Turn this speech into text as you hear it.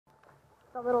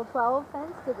The little 12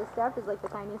 fence to the step is like the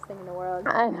tiniest thing in the world.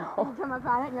 I know. You come up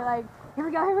on it and you're like, here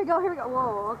we go, here we go, here we go.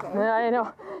 Whoa, okay. Yeah, I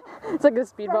know. It's like a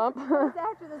speed bump. It's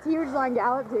after this huge long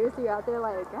gallop too, so you're out there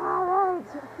like, all right.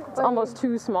 It's almost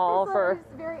too small for...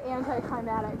 It's very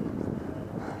anticlimactic.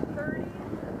 30.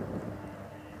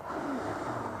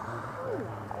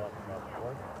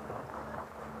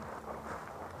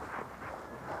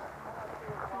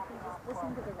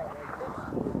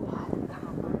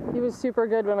 He was super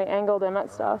good when we angled him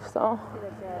at stuff, so.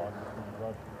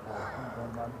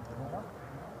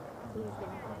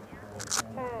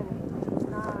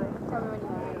 Tell me when you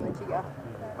want me to let you go.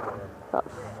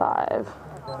 About 5.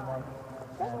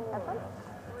 Have fun.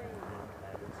 3,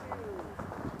 2,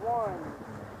 1.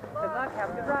 Good luck, have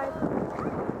a good ride.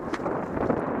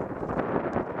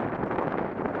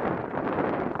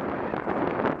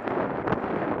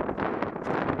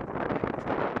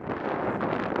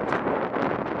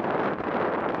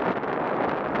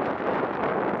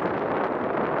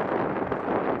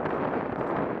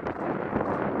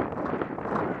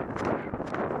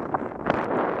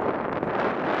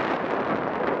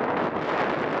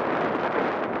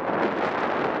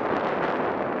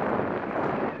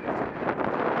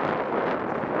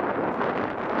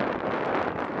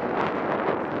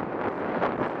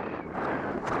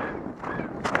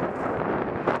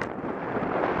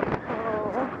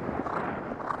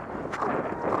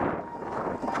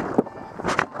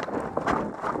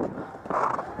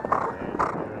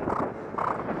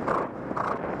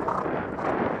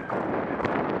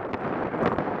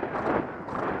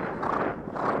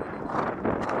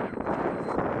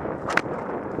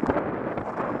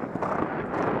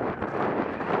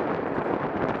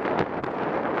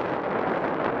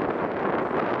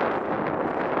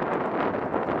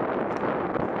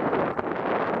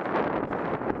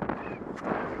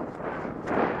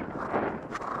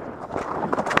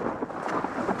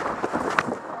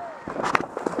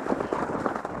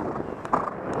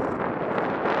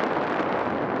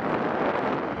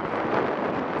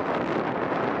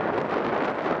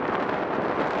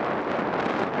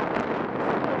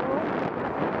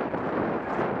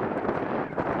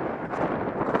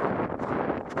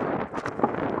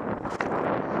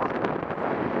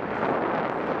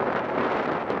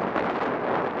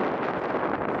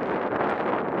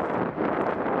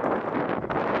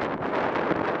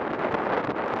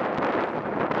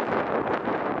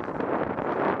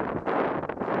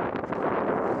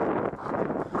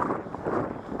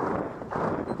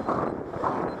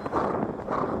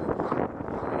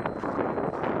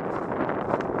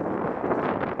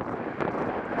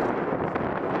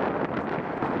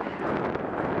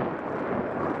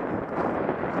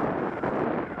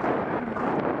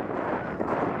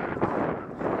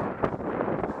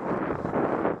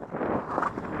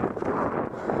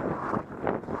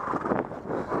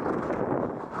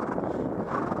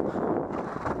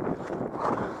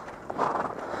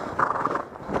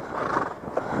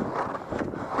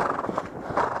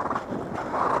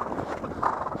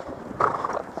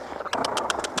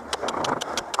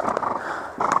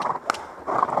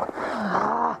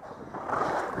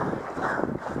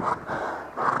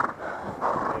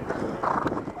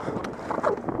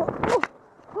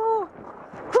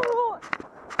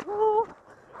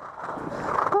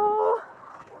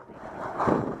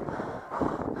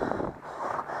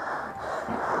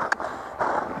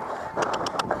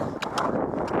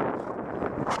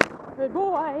 Good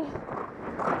boy.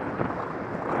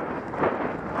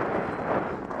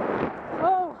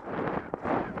 Oh.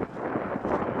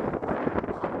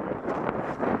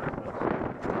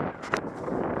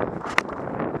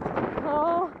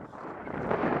 Oh.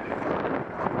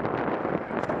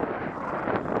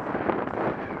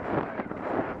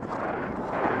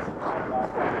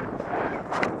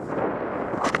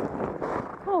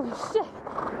 Holy shit.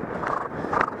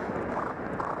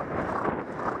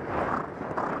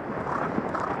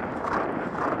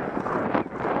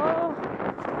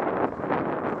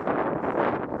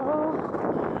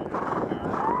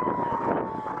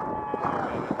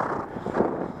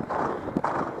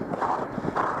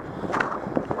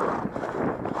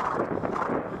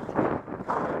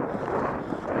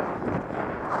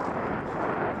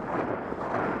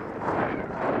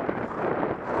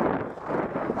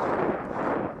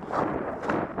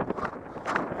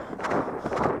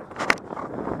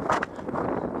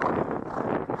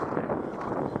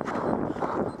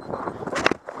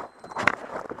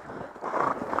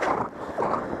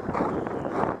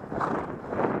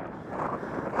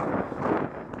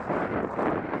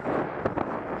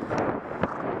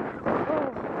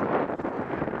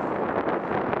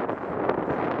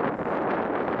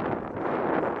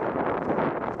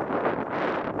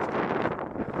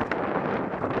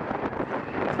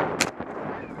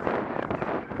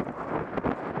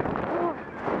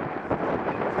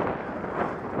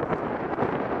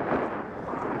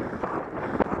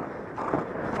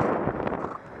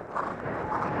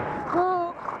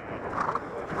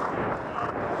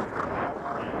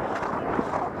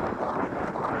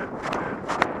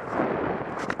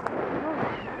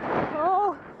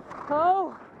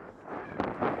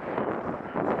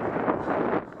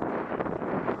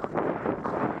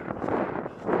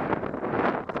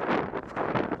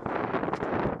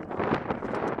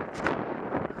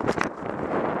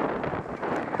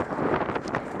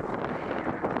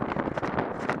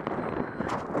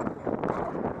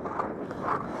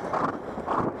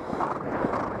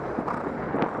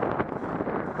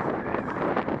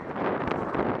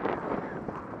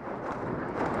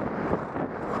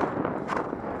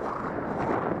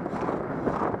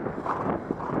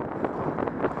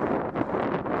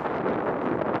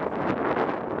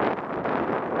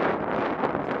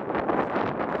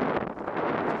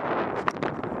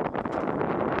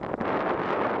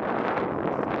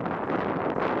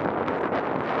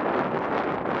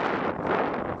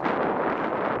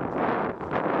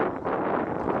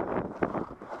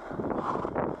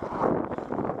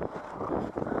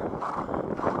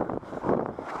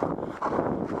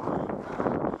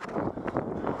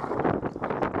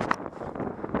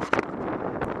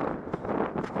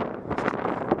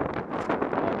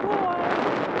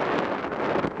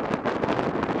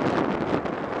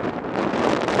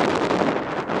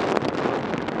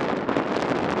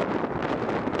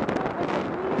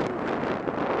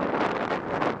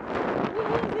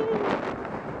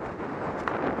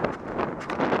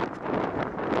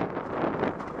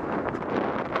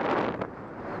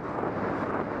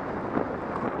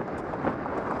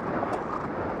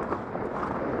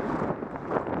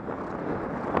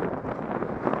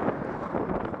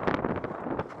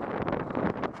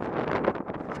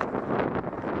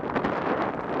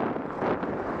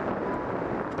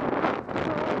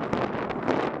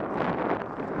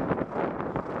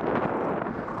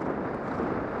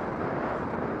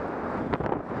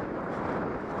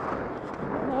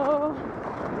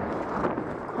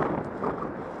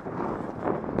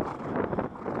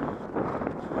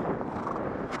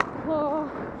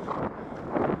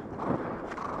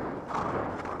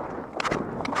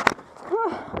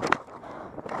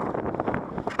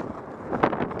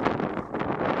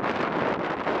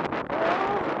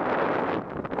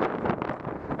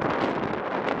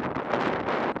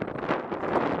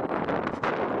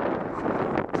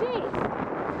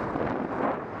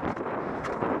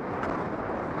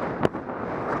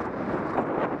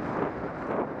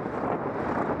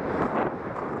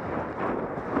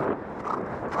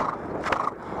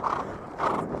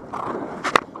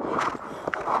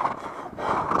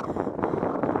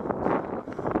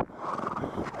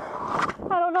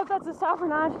 that's a stop or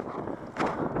not.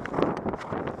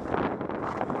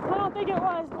 I don't think it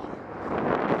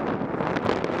was.